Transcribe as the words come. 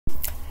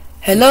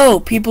Hello,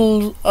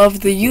 people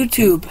of the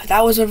YouTube.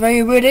 That was a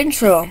very weird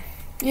intro.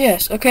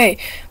 Yes, okay.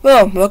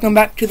 Well, welcome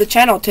back to the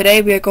channel.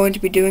 Today we are going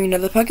to be doing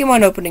another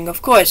Pokemon opening,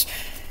 of course.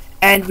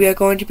 And we are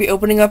going to be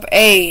opening up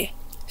a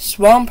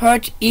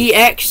Swampert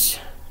EX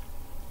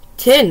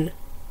tin.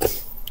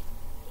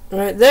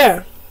 Right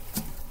there.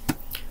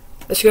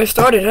 Let's get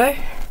started,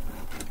 eh?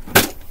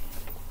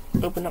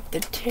 Open up the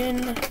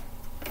tin. There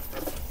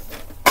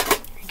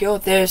we go.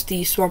 There's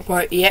the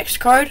Swampert EX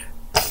card.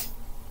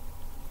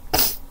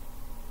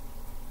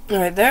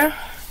 Right there.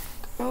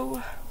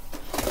 Go.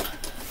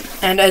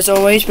 And as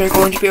always, we're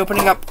going to be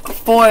opening up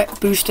 4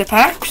 booster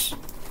packs.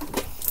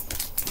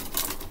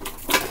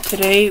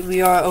 Today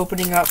we are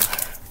opening up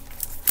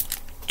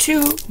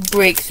 2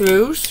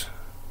 breakthroughs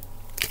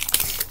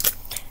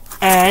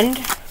and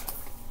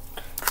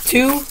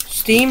 2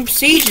 Steam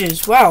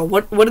Sieges. Wow,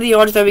 what are the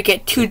odds that we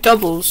get 2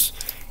 doubles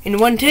in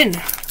one tin?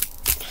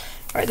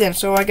 Right then,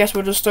 so I guess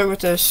we'll just start with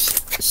the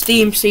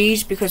Steam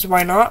Siege because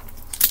why not?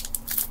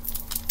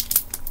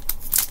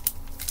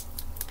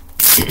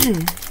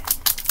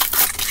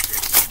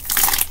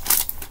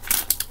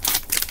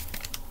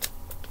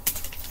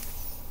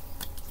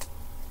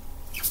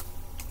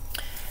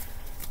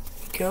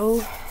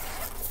 Go.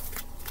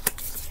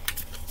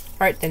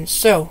 Alright then,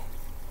 so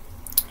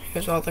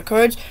here's all the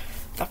cards.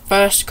 The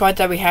first card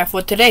that we have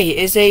for today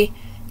is a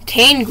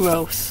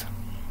Tangrowth.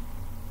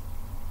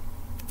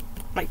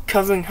 Like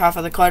covering half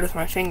of the card with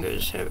my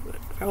fingers. If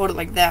I hold it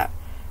like that,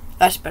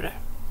 that's better.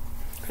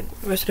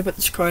 We're just gonna put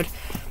this card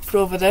put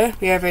over there.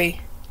 We have a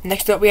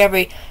next up we have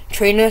a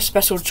Trainer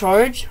Special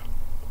Charge.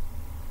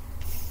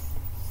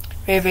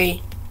 We have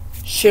a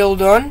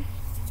Shieldon.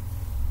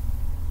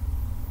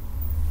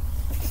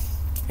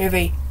 We have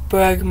a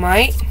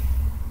Bergmite.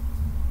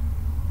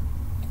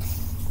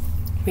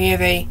 We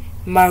have a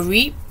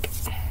Mareep.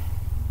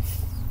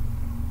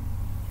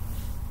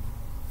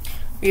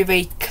 We have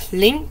a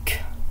Clink.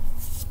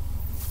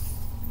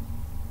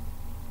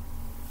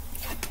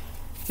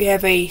 We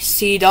have a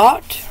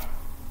Seedot.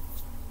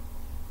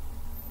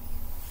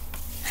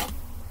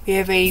 We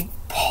have a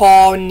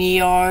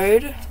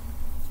Pawniard.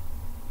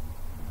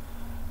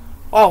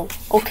 Oh,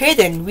 okay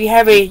then. We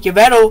have a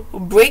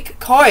Yveltal break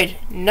card.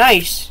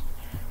 Nice.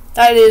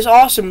 That is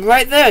awesome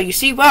right there. You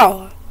see,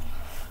 wow.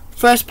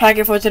 First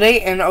packet for today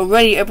and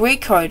already a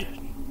break card.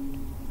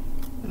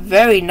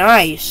 Very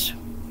nice.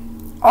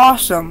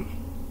 Awesome.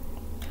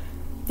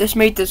 This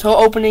made this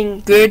whole opening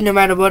good no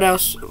matter what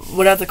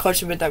other cards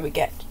that we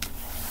get.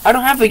 I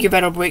don't have a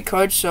Yveltal break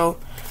card, so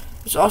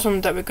it's awesome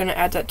that we're gonna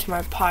add that to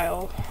my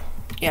pile.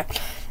 Yeah.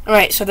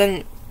 Alright, so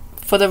then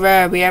for the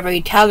rare we have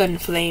a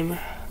Talonflame.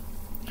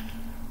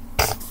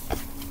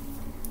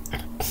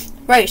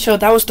 Right, so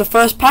that was the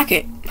first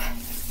packet.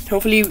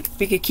 Hopefully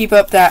we could keep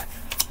up that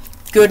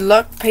good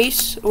luck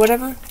pace or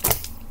whatever.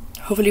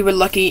 Hopefully we're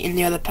lucky in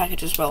the other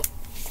package as well.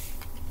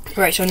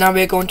 Alright, so now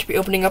we're going to be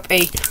opening up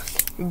a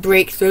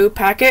breakthrough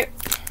packet.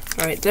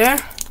 Right there.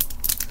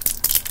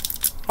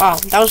 Wow,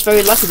 that was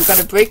very lucky. We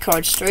got a break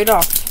card straight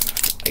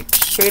off. Like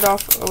straight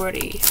off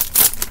already.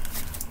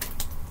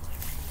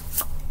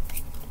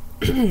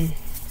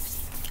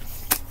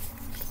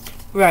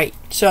 Right,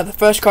 so the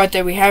first card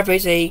that we have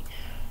is a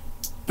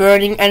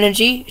Burning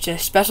Energy. It's a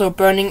special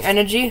Burning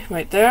Energy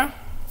right there.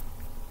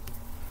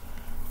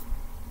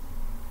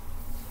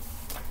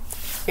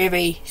 We have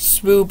a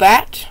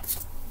Swoobat.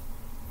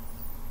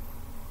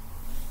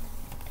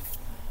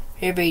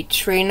 We have a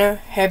Trainer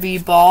Heavy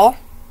Ball.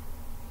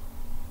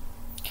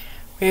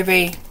 We have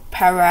a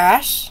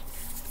Paras.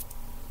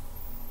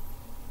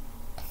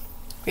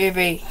 We have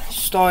a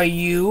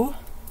Staryu.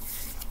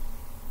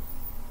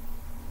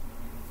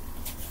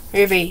 We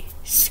have a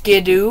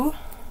Skidoo.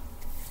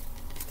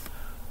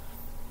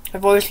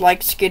 I've always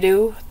liked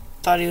Skidoo.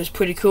 Thought he was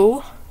pretty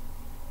cool.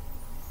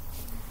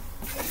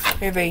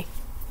 We have a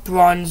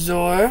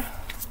Bronzor.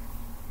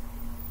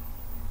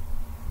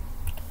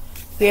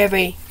 We have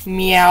a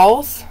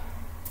Meowth.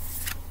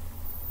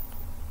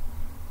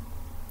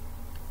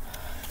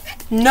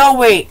 No,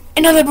 wait.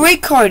 Another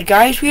break card,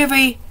 guys. We have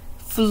a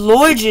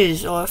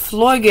Florges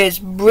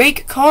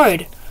break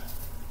card.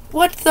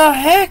 What the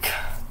heck?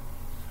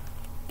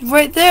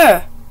 Right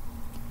there.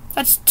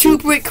 That's 2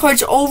 break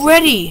cards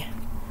already.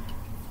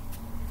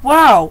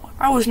 Wow.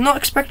 I was not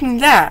expecting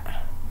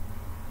that.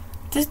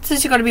 This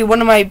is going to be one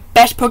of my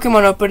best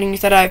Pokemon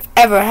openings that I've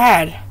ever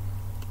had.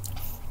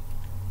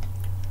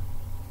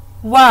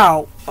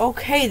 Wow.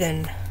 Okay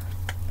then.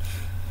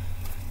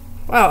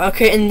 Wow.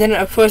 Okay, and then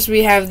of course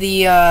we have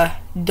the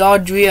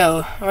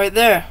Dodrio right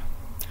there.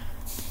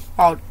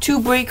 Wow, 2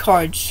 break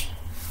cards.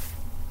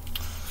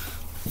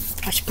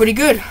 That's pretty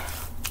good.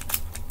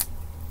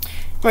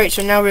 Right,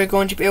 so now we're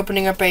going to be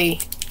opening up a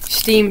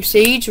Steam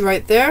Siege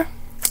right there.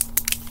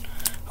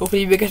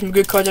 Hopefully we get some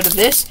good cards out of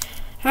this.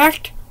 In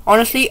fact,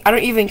 honestly, I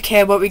don't even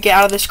care what we get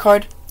out of this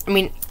card. I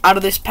mean, out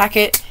of this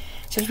packet.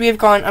 Since we have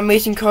gotten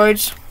amazing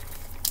cards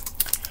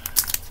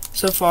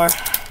so far.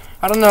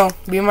 I don't know.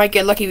 We might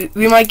get lucky.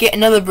 We might get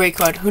another break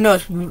card. Who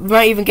knows? We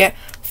might even get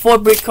 4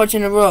 break cards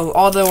in a row.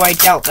 Although I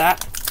doubt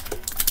that.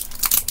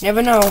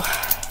 Never know.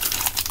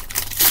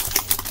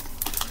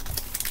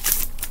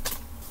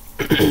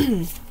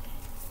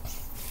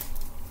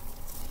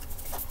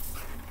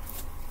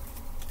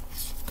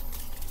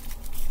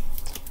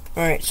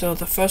 Alright, so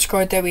the first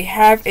card that we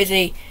have is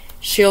a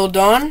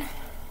Shieldon.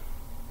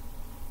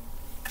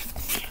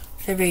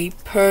 We have a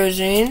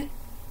Persian.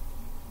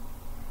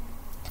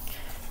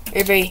 We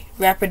have a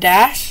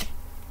Rapidash.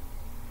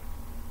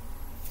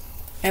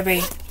 We have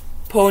a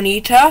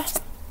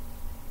Ponyta.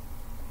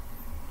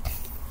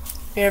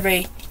 We have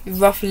a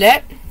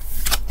Rufflet.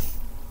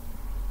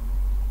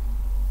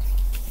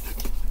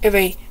 We have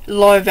a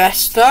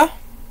Larvesta.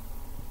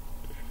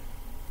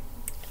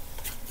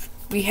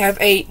 We have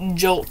a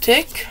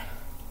Joltik.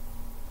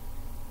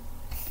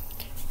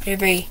 We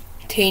have a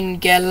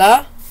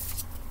Tangela.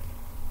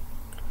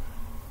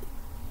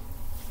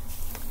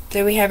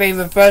 Then we have a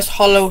reverse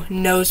hollow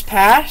nose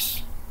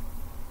pass.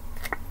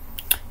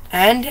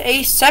 And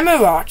a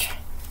Samurott.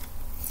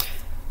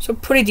 So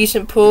pretty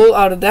decent pull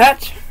out of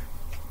that.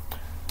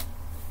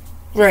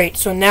 Right,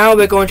 so now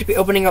we're going to be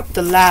opening up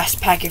the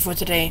last packet for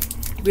today.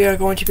 We are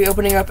going to be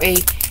opening up a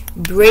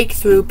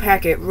breakthrough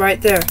packet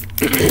right there.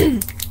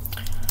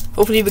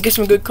 Hopefully we get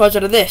some good cards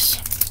out of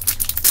this.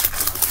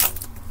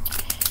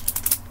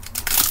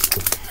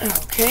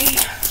 Okay.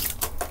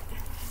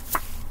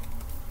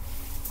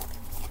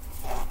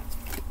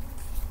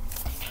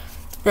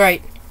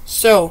 Right,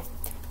 so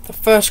the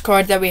first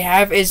card that we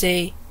have is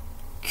a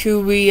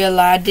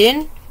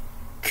Kuriladin.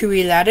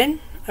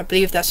 I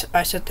believe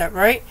I said that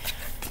right.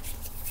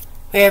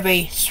 We have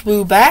a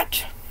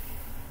Swoobat.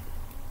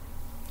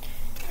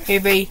 We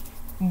have a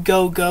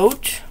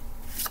Go-Goat.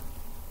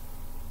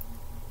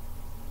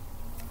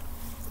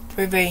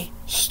 We have a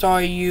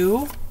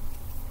Staryu.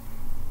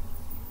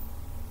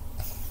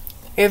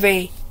 We have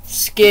a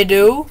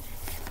Skidoo.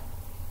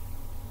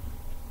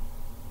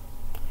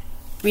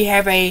 We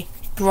have a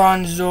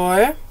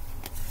Bronzor.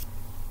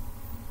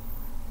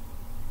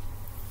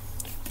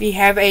 We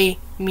have a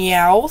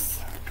Meowth.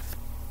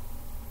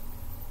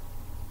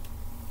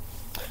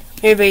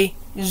 We have a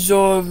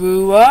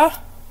Zorua.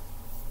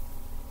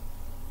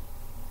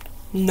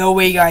 No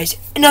way, guys.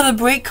 Another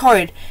break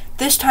card.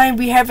 This time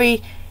we have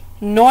a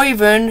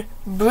Noivern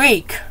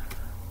break.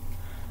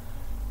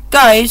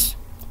 Guys,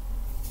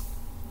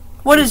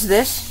 what is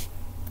this?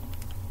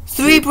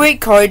 3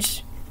 break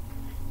cards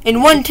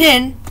in 1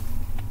 tin.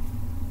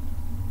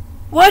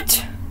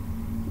 What?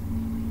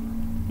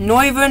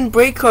 Noivern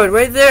break card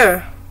right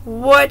there.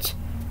 What?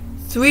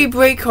 3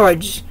 break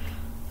cards.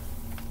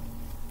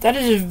 That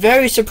is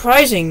very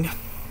surprising.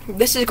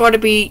 This is got to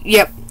be,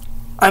 yep,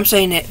 I'm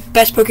saying it,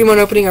 best Pokemon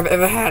opening I've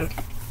ever had.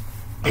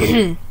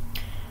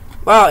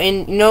 Wow,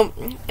 and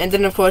and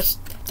then of course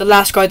the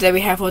last card that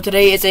we have for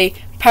today is a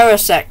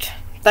Parasect.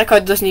 That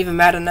card doesn't even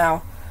matter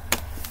now,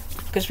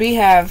 because we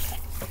have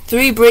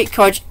 3 break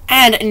cards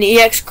and an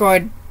EX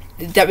card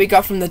that we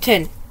got from the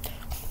tin.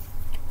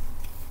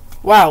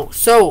 Wow,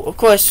 so of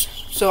course,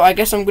 I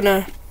guess I'm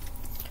gonna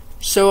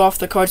show off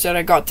the cards that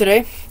I got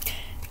today.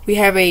 We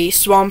have a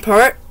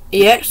Swampert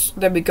EX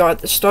that we got at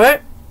the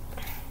start,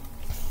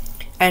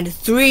 and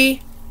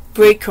 3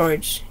 break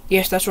cards.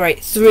 Yes, that's right,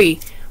 3.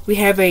 We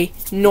have a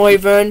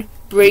Noivern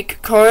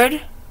break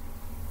card.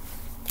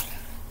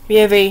 We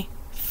have a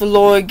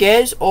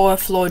Florges or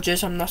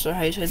Florges, I'm not sure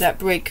how you say that,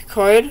 break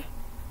card.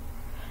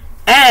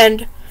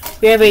 And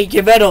we have a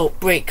Yveltal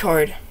break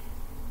card.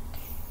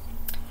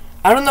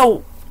 I don't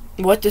know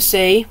what to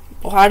say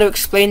or how to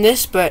explain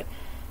this, but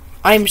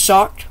I'm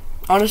shocked,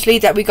 honestly,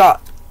 that we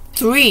got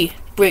 3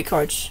 break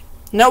cards.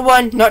 Not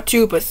 1, not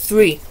 2, but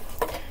 3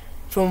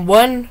 from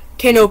 1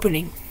 tin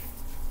opening.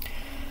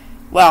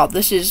 Wow,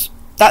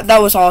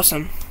 that was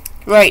awesome.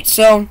 Right,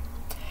 so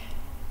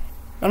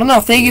I don't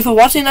know, thank you for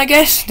watching, I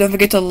guess. Don't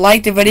forget to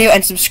like the video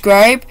and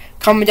subscribe.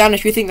 Comment down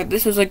if you think that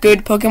this was a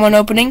good Pokemon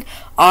opening.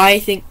 I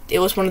think it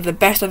was one of the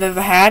best I've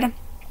ever had.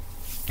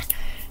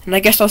 And I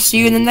guess I'll see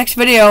you in the next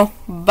video.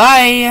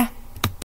 Bye!